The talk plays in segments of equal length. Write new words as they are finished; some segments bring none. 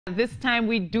This time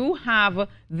we do have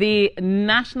the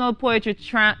National Poetry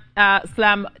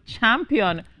Slam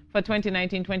champion for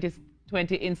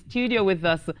 2019-2020 in studio with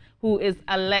us, who is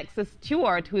Alexis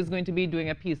Stewart, who is going to be doing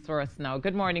a piece for us now.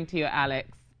 Good morning to you, Alex.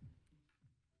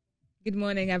 Good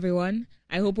morning, everyone.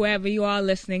 I hope wherever you are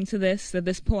listening to this, that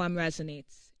this poem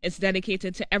resonates. It's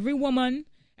dedicated to every woman,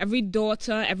 every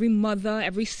daughter, every mother,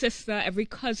 every sister, every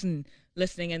cousin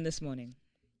listening in this morning.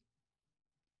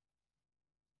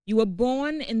 You were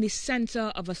born in the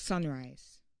center of a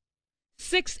sunrise.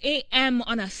 6 a.m.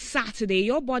 on a Saturday,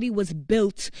 your body was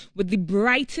built with the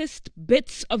brightest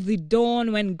bits of the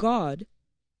dawn when God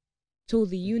told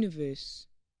the universe,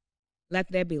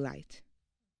 "Let there be light."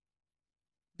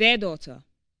 Dear daughter,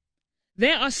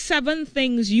 there are 7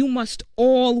 things you must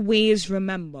always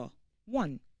remember.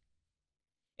 1.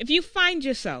 If you find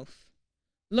yourself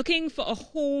looking for a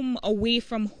home away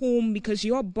from home because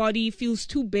your body feels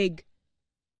too big,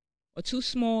 or too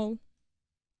small,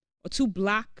 or too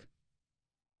black,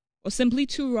 or simply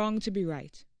too wrong to be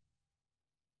right,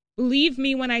 believe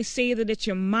me when I say that it's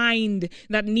your mind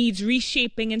that needs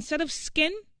reshaping instead of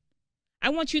skin. I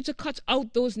want you to cut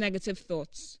out those negative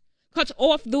thoughts, cut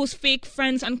off those fake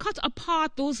friends, and cut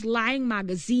apart those lying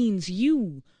magazines.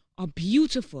 You are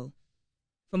beautiful,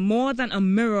 for more than a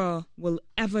mirror will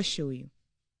ever show you.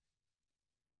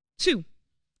 2.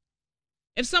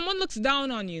 If someone looks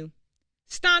down on you,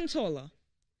 stand taller.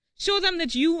 Show them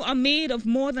that you are made of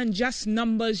more than just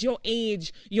numbers, your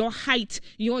age, your height,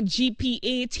 your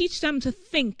GPA. Teach them to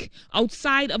think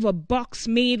outside of a box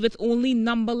made with only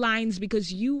number lines,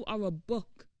 because you are a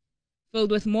book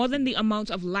filled with more than the amount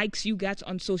of likes you get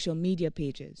on social media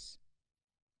pages.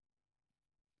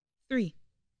 3.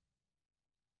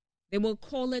 They will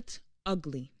call it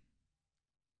ugly,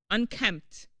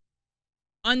 unkempt,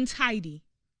 untidy.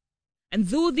 And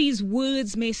though these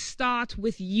words may start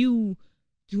with you,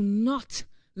 do not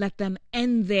let them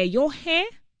end there. Your hair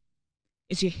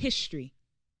is your history.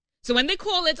 So when they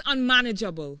call it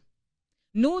unmanageable,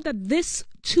 know that this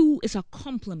too is a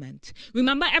compliment.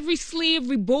 Remember every slave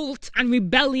revolt and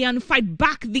rebellion, fight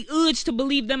back the urge to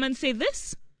believe them and say,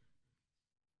 this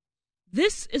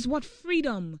is what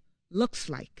freedom looks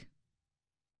like.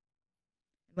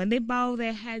 When they bow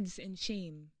their heads in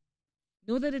shame,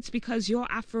 know that it's because your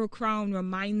Afro crown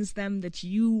reminds them that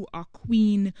you are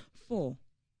Queen 4.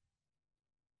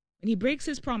 When he breaks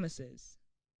his promises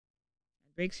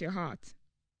and breaks your heart,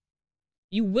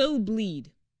 you will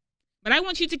bleed. But I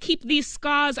want you to keep these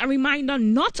scars a reminder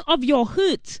not of your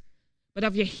hurt, but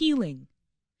of your healing.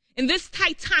 In this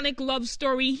titanic love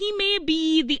story, he may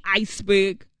be the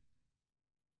iceberg,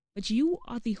 but you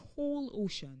are the whole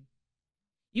ocean.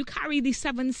 You carry the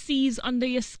 7 seas under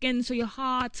your skin, so your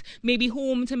heart may be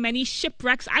home to many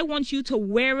shipwrecks. I want you to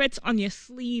wear it on your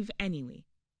sleeve anyway.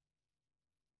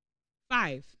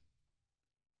 5.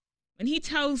 When he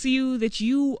tells you that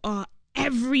you are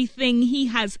everything he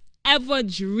has ever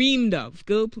dreamed of,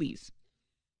 girl, please,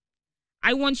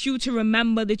 I want you to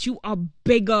remember that you are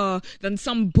bigger than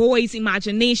some boy's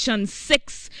imagination.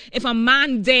 6. If a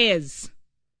man dares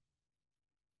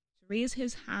to raise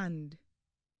his hand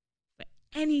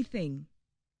anything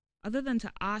other than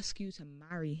to ask you to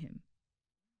marry him,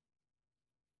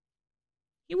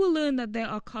 he will learn that there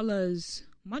are colors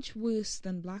much worse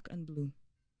than black and blue,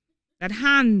 that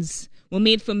hands were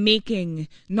made for making,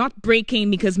 not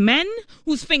breaking, because men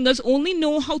whose fingers only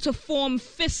know how to form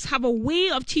fists have a way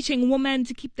of teaching women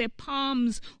to keep their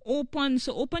palms open.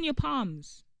 So open your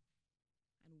palms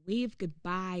and wave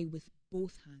goodbye with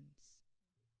both hands.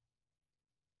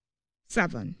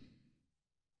 7.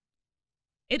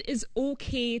 It is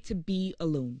okay to be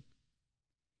alone.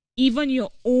 Even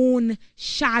your own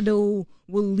shadow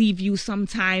will leave you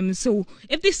sometimes. So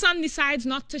if the sun decides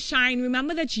not to shine,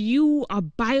 remember that you are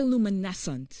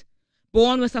bioluminescent,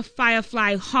 born with a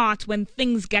firefly heart. When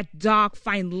things get dark,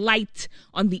 find light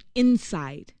on the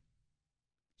inside.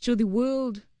 Show the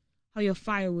world how your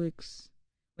fire works,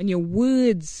 when your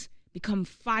words become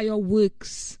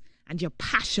fireworks and your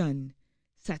passion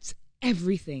sets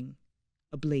everything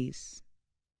ablaze.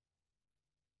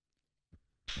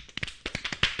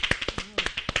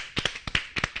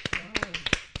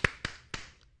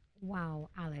 Wow,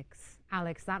 Alex.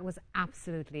 Alex, that was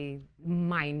absolutely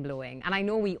mind-blowing. And I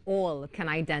know we all can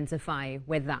identify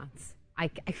with that. I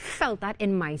felt that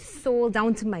in my soul,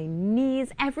 down to my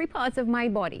knees, every part of my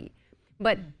body.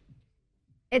 But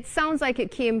it sounds like it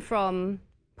came from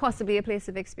possibly a place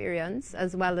of experience,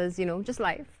 as well as, just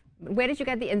life. Where did you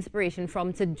get the inspiration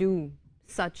from to do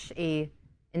such a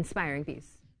inspiring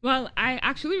piece? Well, I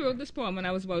actually wrote this poem when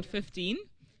I was about 15.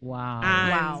 Wow.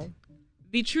 And wow.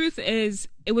 The truth is,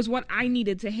 it was what I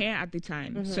needed to hear at the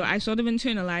time. So I sort of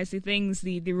internalized the things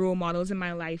the role models in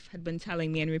my life had been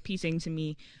telling me and repeating to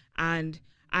me. And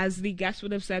as the guest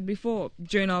would have said before,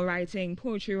 journal writing,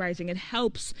 poetry writing, it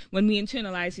helps when we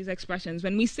internalize these expressions.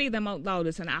 When we say them out loud,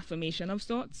 it's an affirmation of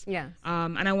sorts. Yes.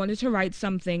 And I wanted to write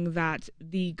something that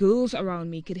the girls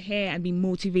around me could hear and be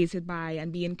motivated by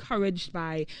and be encouraged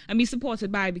by and be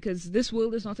supported by, because this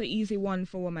world is not an easy one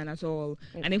for women at all.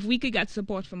 And if we could get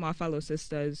support from our fellow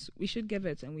sisters, we should give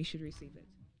it and we should receive it.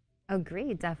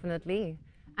 Agreed, definitely.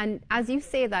 And as you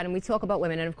say that, and we talk about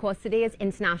women, and of course today is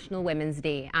International Women's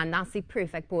Day, and that's the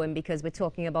perfect poem because we're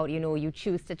talking about, you know, you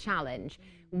choose to challenge.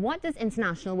 What does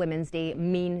International Women's Day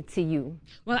mean to you?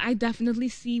 Well, I definitely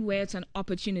see where it's an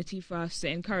opportunity for us to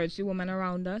encourage the women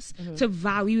around us, to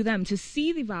value them, to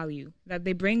see the value that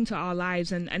they bring to our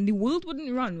lives. And the world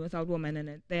wouldn't run without women in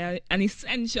it. They are an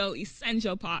essential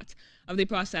part of the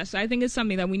process. So I think it's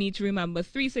something that we need to remember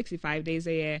 365 days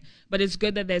a year. But it's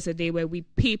good that there's a day where we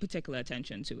pay particular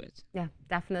attention to it. Yeah,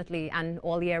 definitely. And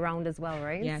all year round as well,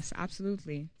 right? Yes,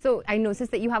 absolutely. So I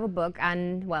noticed that you have a book,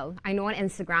 and, well, I know on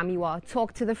Instagram you are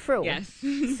Talk to the Fro. Yes.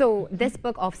 So this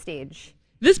book, Offstage.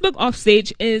 This book,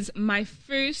 Offstage, is my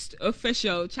first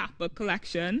official chapbook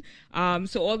collection.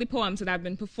 So all the poems that I've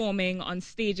been performing on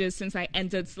stages since I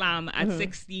entered slam at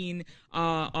 16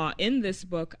 are in this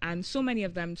book. And so many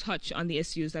of them touch on the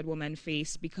issues that women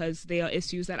face because they are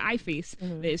issues that I face,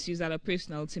 the issues that are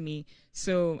personal to me.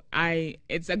 So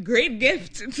it's a great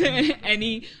gift to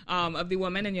any of the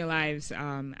women in your lives.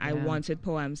 I wanted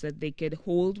poems that they could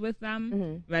hold with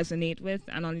them, resonate with,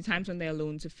 and on the times when they're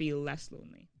alone to feel less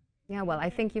lonely. Yeah, well, I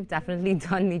think you've definitely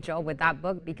done the job with that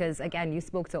book because, again, you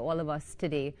spoke to all of us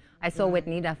today. I saw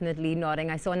Whitney definitely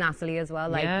nodding. I saw Natalie as well.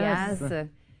 Like, yes,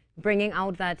 bringing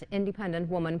out that independent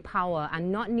woman power and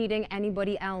not needing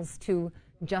anybody else to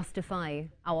justify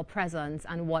our presence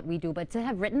and what we do. But to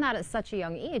have written that at such a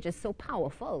young age is so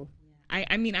powerful.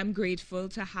 I mean, I'm grateful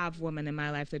to have women in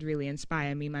my life that really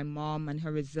inspire me. My mom and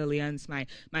her resilience, my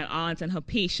aunt and her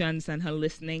patience and her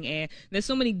listening ear. There's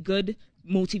so many good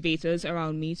motivators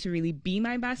around me to really be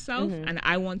my best self, and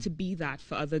I want to be that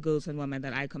for other girls and women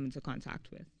that I come into contact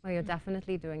with. Well, you're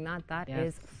definitely doing that. That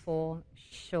is for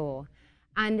sure.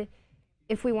 And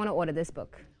if we want to order this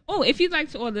book? Oh, if you'd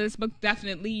like to order this book,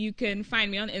 definitely you can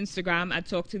find me on Instagram at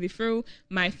Talk to the Fro.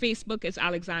 My Facebook is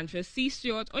Alexandra C.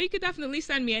 Stewart, or you could definitely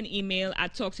send me an email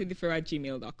at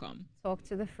talktothefro@gmail.com.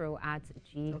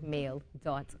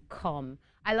 talktothefro@gmail.com.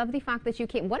 I love the fact that you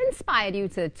came. What inspired you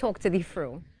to talk to the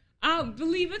Fro?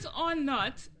 Believe it or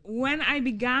not, when I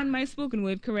began my spoken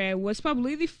word career was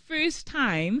probably the first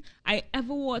time I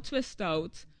ever wore twist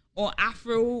out or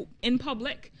afro in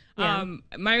public.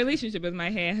 My relationship with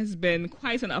my hair has been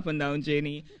quite an up and down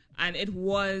journey, and it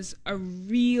was a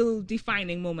real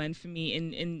defining moment for me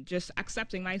in just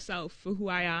accepting myself for who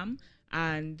I am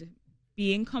and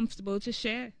being comfortable to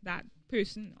share that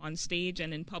person on stage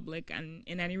and in public and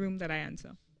in any room that I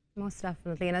enter. Most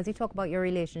definitely. And as you talk about your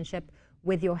relationship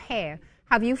with your hair,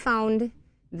 have you found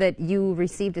that you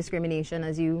received discrimination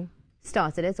as you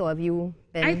started it, or have you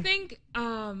been... I think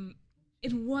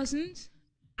it wasn't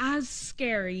as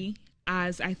scary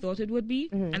as I thought it would be,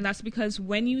 and that's because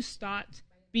when you start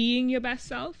being your best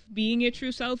self, being your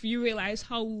true self, you realize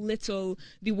how little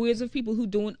the words of people who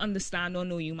don't understand or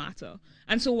know you matter.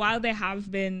 And so while there have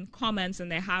been comments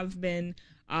and there have been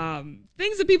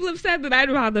things that people have said that I'd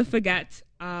rather forget,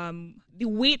 the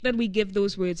weight that we give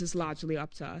those words is largely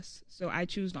up to us. So I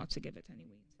choose not to give it any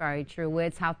weight. Very true.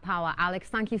 Words have power. Alex,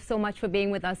 thank you so much for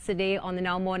being with us today on the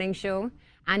Now Morning Show.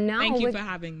 And now, thank you for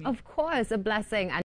having me. Of course, a blessing.